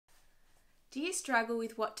Do you struggle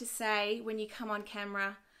with what to say when you come on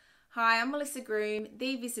camera? Hi, I'm Melissa Groom,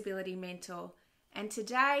 the Visibility Mentor, and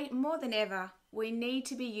today, more than ever, we need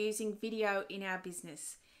to be using video in our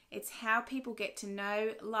business. It's how people get to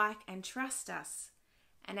know, like, and trust us.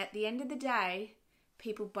 And at the end of the day,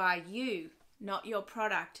 people buy you, not your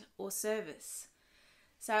product or service.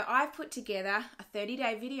 So I've put together a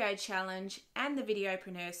 30-day video challenge and the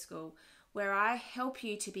Videopreneur School, where I help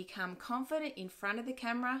you to become confident in front of the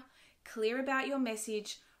camera, clear about your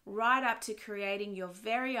message, right up to creating your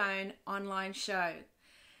very own online show.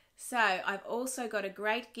 So I've also got a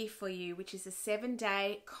great gift for you, which is a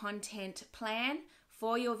 7-day content plan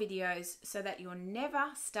for your videos so that you're never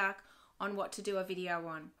stuck on what to do a video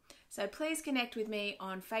on. So please connect with me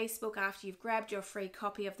on Facebook after you've grabbed your free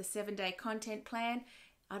copy of the 7-day content plan.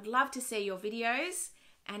 I'd love to see your videos,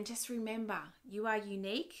 and just remember, you are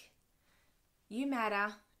unique, you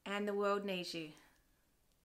matter, and the world needs you.